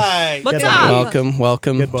 Right. yes. What's Good up? morning.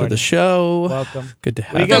 Welcome Good to morning. the show. Welcome. Good to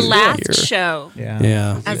have you you The guys here. last show,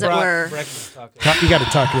 Yeah. as it were. You got to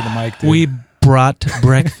talk to the mic, dude. We brought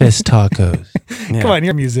breakfast tacos. Yeah. Come on,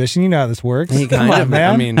 you're a musician. You know how this works. He Come kind on, of,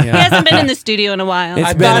 man. I mean, He yeah. hasn't been in the studio in a while. It's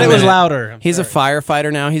I been thought a it was minute. louder. He's a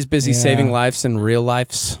firefighter now. He's busy Yeah. saving lives in real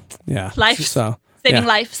lives. Yeah. Lives. So, Saving yeah.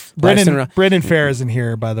 lives. Brendan Fair isn't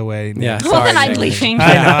here, by the way. Yeah. Well, Sorry, then I'm Nick. leaving.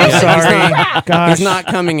 I know. Yeah, Sorry. Gosh. He's not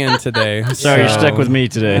coming in today. Sorry, you're so- stuck with me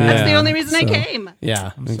today. That's the Yeah. only reason I So- came.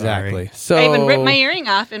 Yeah, exactly. So I even ripped my earring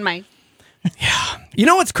off in my... You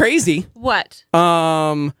know what's crazy? What?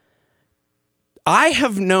 I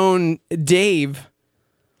have known Dave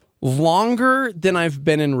longer than I've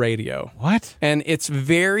been in radio. What? And it's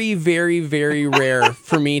very, very, very rare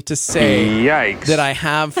for me to say Yikes. that I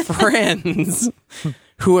have friends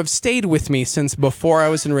who have stayed with me since before I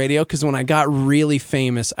was in radio, because when I got really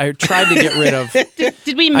famous, I tried to get rid of...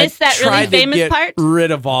 Did we miss that really tried to famous get part?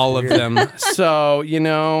 rid of all of them. So,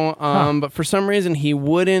 but for some reason, he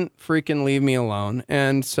wouldn't freaking leave me alone.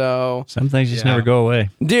 And so... Some things just never go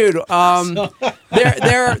away. Dude,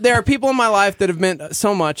 there are people in my life that have meant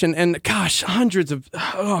so much, and gosh, hundreds of,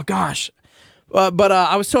 oh gosh. But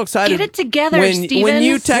I was so excited. Get it together, when Steven.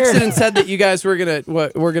 you texted and said that you guys were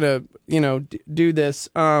gonna do this.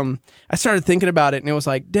 I started thinking about it, and it was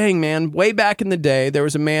like, dang man, way back in the day, there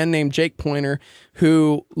was a man named Jake Pointer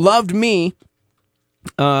who loved me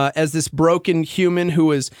as this broken human who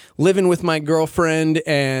was living with my girlfriend,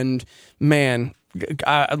 and man,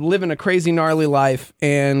 living a crazy gnarly life,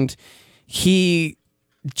 and he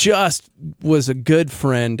just was a good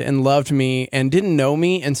friend and loved me and didn't know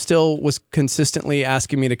me and still was consistently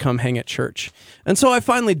asking me to come hang at church. And so I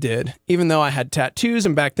finally did, even though I had tattoos,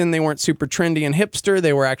 and back then they weren't super trendy and hipster,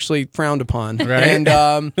 they were actually frowned upon. Right. And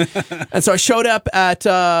so I showed up at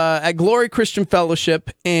Glory Christian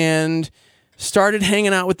Fellowship and started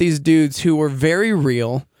hanging out with these dudes who were very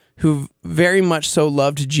real, who very much so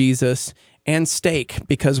loved Jesus, and steak,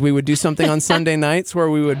 because we would do something on Sunday nights where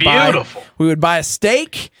we would buy a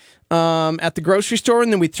steak at the grocery store,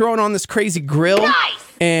 and then we'd throw it on this crazy grill. Nice.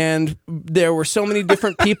 And there were so many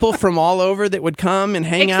different people from all over that would come and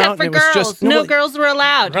hang Except out. for and it was girls. just No girls were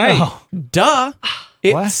allowed. Right. Oh, duh.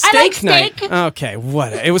 It's steak I like night. steak. Okay,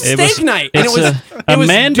 what? It was steak night. And It's it was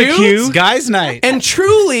man-barbecue. dudes. Guys' night. And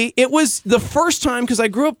truly, it was the first time, because I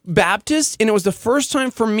grew up Baptist, and it was the first time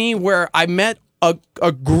for me where I met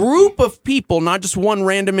a group of people, not just one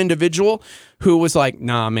random individual who was like,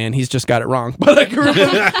 nah, man, he's just got it wrong. But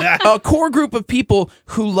a core group of people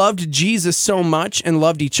who loved Jesus so much and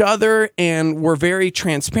loved each other and were very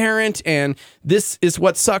transparent. And this is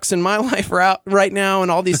what sucks in my life right now and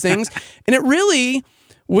all these things. And it really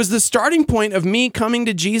was the starting point of me coming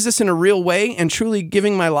to Jesus in a real way and truly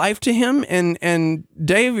giving my life to him. And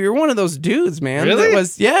Dave, you're one of those dudes, man. Really? That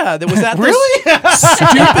was at Really? those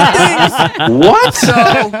stupid things. What? So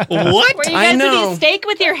what? Were you I guys know. eating steak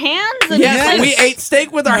with your hands? And Yes, like, we ate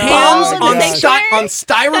steak with our balls hands in the on, sanctuary? on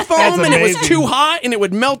styrofoam, That's and it was amazing. too hot, and it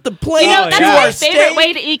would melt the plate. You know, that's to my our favorite steak.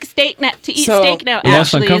 way to eat steak now. So- Steak now, The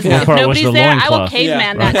most actually, is uncomfortable if part was nobody's the there, I will loincloth.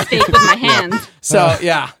 caveman Yeah. that steak with my hands. So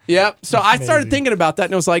yep. So I started thinking about that,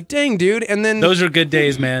 and it was like, dang, dude. And then Those are good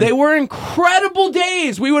days, man. they were incredible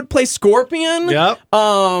days. We would play Scorpion, Yep.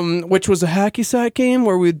 which was a hacky sack game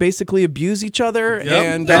where we would basically abuse each other. Yep.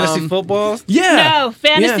 And Fantasy football. Yeah. No,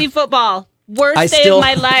 fantasy Yeah. football. Worst I day still- of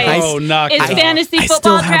my life Oh, knock is it off. fantasy I football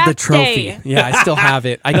still have the draft trophy. day. Yeah, I still have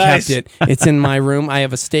it. I Nice. kept it. It's in my room. I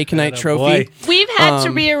have a steak night trophy. boy. We've had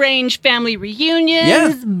to rearrange family reunions,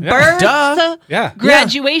 Yeah. births, Duh. Yeah.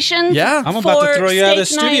 graduations. Yeah. I'm about to for throw you out of the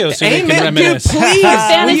steak studio night. so we can Amen, dude. reminisce. Please, will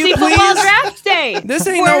Fantasy you football please? draft day. This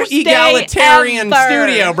ain't no Worst day egalitarian ever.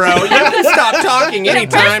 studio, bro. You have to stop talking There's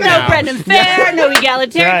anytime no now. Brendan Fair, no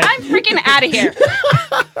egalitarian. Right. I'm freaking out of here.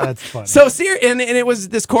 That's funny. So and it was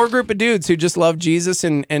this core group of dudes who just loved Jesus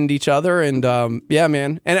and each other, and yeah,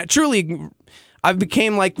 man. And it truly, I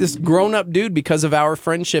became like this grown-up dude because of our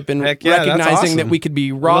friendship and Heck yeah, that's recognizing that awesome. we could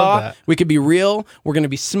be Love raw, that. we could be real. We're going to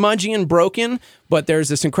be smudgy and broken, but there's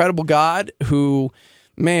this incredible God who,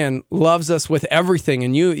 man, loves us with everything.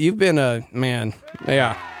 And you've been a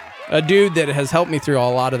dude that has helped me through a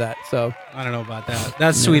lot of that. So I don't know about that.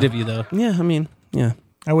 That's sweet of you, though. yeah, I mean, yeah.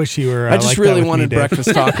 I wish you were. I just like that really with me, wanted Dave. breakfast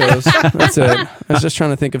tacos. That's it. I was just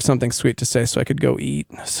trying to think of something sweet to say so I could go eat.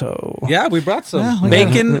 So Yeah, we brought some Well, we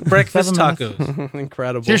bacon got breakfast 7 minutes. tacos.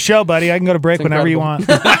 incredible. It's your show, buddy. I can go to break It's whenever you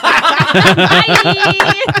incredible. want.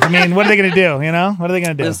 I mean, what are they going to do? You know, what are they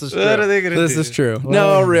going to do? This is true. What are they gonna This do? is true. What are No,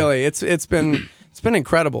 they gonna really, it's been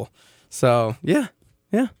incredible. So yeah.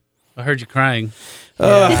 I heard you crying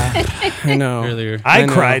I know. earlier. I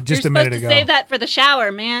know. cried just You're a minute supposed to ago. save that for the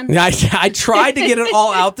shower, man. Yeah, I tried to get it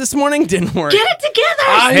all out this morning. Didn't work. Get it together.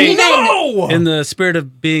 I Steven. know. In the spirit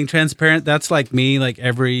of being transparent, that's like me, like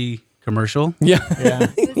every commercial. Yeah.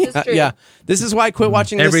 This is true. Yeah. This is why I quit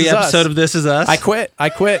watching Every This Is episode Us. of This Is Us. I quit.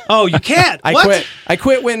 Oh, you can't. I What? quit. I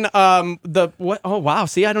quit when what? Oh wow!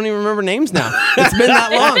 See, I don't even remember names now. It's been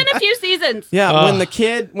that long. It's been a few seasons. Yeah, when the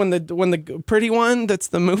kid, when the pretty one, that's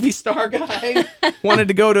the movie star guy, wanted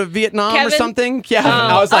to go to Vietnam or Kevin? something. Yeah, Oh.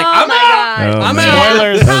 I was like, Oh I'm my out. God. Oh, I'm man. out.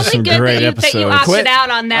 Spoilers. Those are Probably some good great that you episodes. opted Quit. out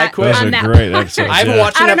on that. quit. Those on are that. great episodes. I haven't yeah.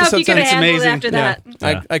 watched I an don't know if episode you could have since. handled it amazing. after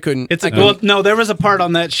Yeah, that. I couldn't. It's I a couldn't. well, no. There was a part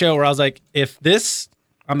on that show where I was like, if this,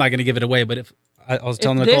 I'm not going to give it away, but if I was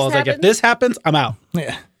telling If Nicole, I this was like, if happens? this happens, I'm out.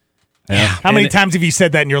 Yeah. Yeah. How many And- times have you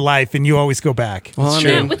said that in your life and you always go back? Well, I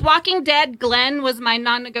true. mean, With Walking Dead, Glenn was my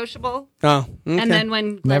non-negotiable, oh, okay. and then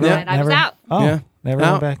when Glenn Never, died, I was never. out. Oh, Yeah. never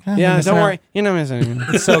Out. went back. Oh, Yeah, you missed don't out. worry. You know, missing.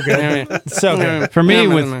 It's so good. It's so good. For me,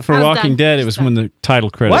 Yeah, for I was Walking done. Dead, it was when the title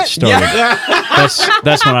credits What? started.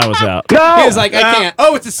 That's when I was out. He was like, I can't.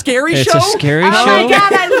 Oh, it's a scary It's show. a scary Oh show. my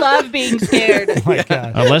god, I love being scared. Oh my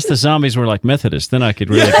God. Unless the zombies were like Methodists, then I could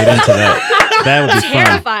really get into that. That would be fun.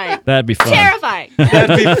 Terrifying. That'd be fun. Terrifying.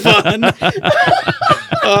 That'd be fun.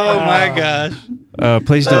 Oh my gosh.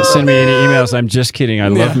 Please don't send me any emails. I'm just kidding. I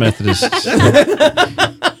love Methodists.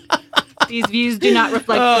 These views do not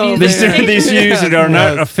reflect Oh, the views. These of are the these station. views that are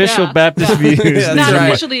not Yes. official Yeah. Baptist views. That's Not right.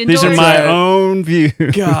 officially These are endorsed. my Right. own views.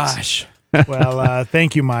 Gosh. Well,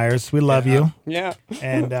 thank you, Myers. We love you. Yeah.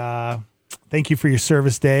 And thank you for your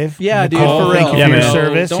service, Dave. Yeah, dude, Nicole, for thank real. you for your man.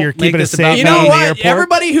 service. Don't You're make keeping us this about safe You now know in the what? airport.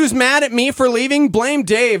 Everybody who's mad at me for leaving, blame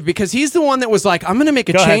Dave because he's the one that was like, I'm going to make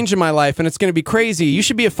a Go change ahead. in my life and it's going to be crazy. You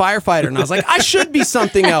should be a firefighter. And I was like, I should be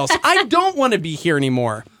something else. I don't want to be here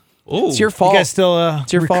anymore. Ooh. It's your fault. You guys still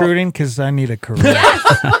your fault. recruiting? Because I need a career.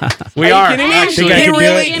 We Are are. you kidding me? Actually. He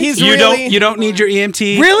really, he's really. You don't need your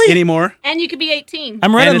EMT Really? anymore. And you could be 18.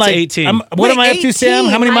 I'm running it's like 18. What am I up to, Sam?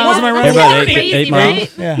 How many miles am I running? About Crazy, 8 miles.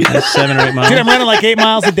 right? Yeah. That's 7 or 8 miles. Dude, I'm running like 8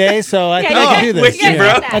 miles a day, so I think I can do this. wicked,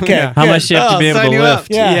 bro. Okay. How good. much do you have to be able sign to you up.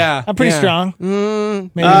 lift? Yeah. I'm pretty strong.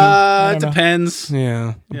 Maybe. I It don't know. depends.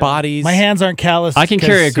 Yeah. Bodies. My hands aren't calloused. I can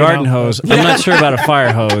carry a 'cause, you garden know, hose. I'm not sure about a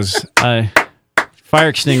fire hose. Fire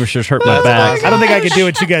extinguishers hurt my back. I don't think I could do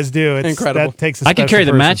what you guys do. It's Incredible. That takes a I can carry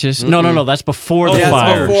the special person. matches. No, that's before the yeah,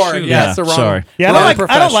 fire. it's before. Yeah, it's the wrong. Sorry. Yeah, wrong I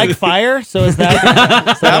don't like profession. fire. So is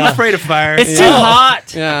that? I'm afraid of fire. It's too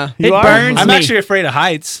hot. Yeah. It are? burns I'm me. actually afraid of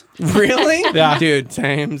heights. Really? Yeah. Dude,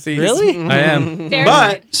 same. Really? I am. Fair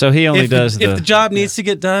But So he only if does if the job needs to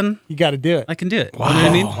get done, You got to do it. I can do it. Wow. You know what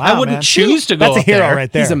I mean? Wow, I wouldn't man. choose to go That's a up hero there.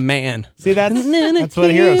 right there. He's a man. See that's what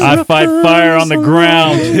a hero is. I fight fire on the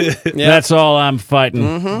ground. That's all I'm fighting.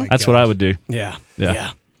 That's what I would do. Yeah.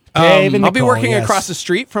 Yeah. Dave and I'll be Nicole, working yes. across the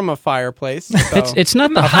street from a fireplace. So. It's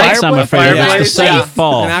not the heights I'm afraid of. It's the fireplace? sudden Yeah.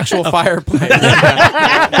 fall. An actual fireplace.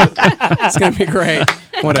 Yeah. It's gonna be great.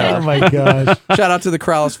 Whatever. Oh my gosh. Shout out to the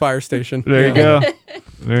Corrales Fire Station. There you go.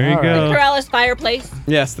 There you All go. Corrales fireplace.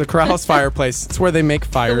 Yes, the Corrales Fireplace. It's where they make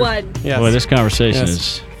fires. The one. Yes. Boy, this conversation Yes.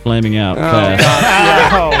 is flaming out Oh,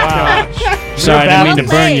 fast. Oh wow. Sorry, I didn't mean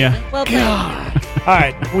to burn you. Well played. All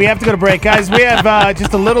right, we have to go to break, guys. We have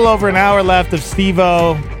just a little over an hour left of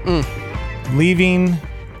Stevo leaving.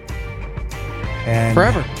 And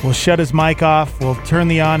Forever. We'll shut his mic off. We'll turn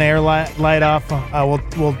the on-air light off.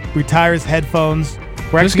 We'll retire his headphones.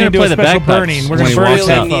 We're Who's actually going to do a gonna play the special bagpipes burning. We're when going to he burn walks his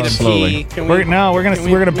out headphones. slowly? We're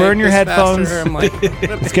going to burn your headphones.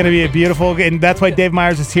 It's going to be a beautiful, and that's why Dave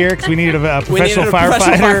Myers is here, because we needed a professional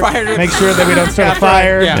firefighter. Make sure that we don't start a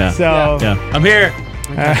fire. Yeah. So, I'm here.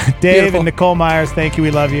 Dave and Nicole Myers, thank you.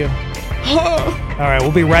 We love you. All right,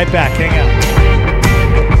 we'll be right back. Hang out.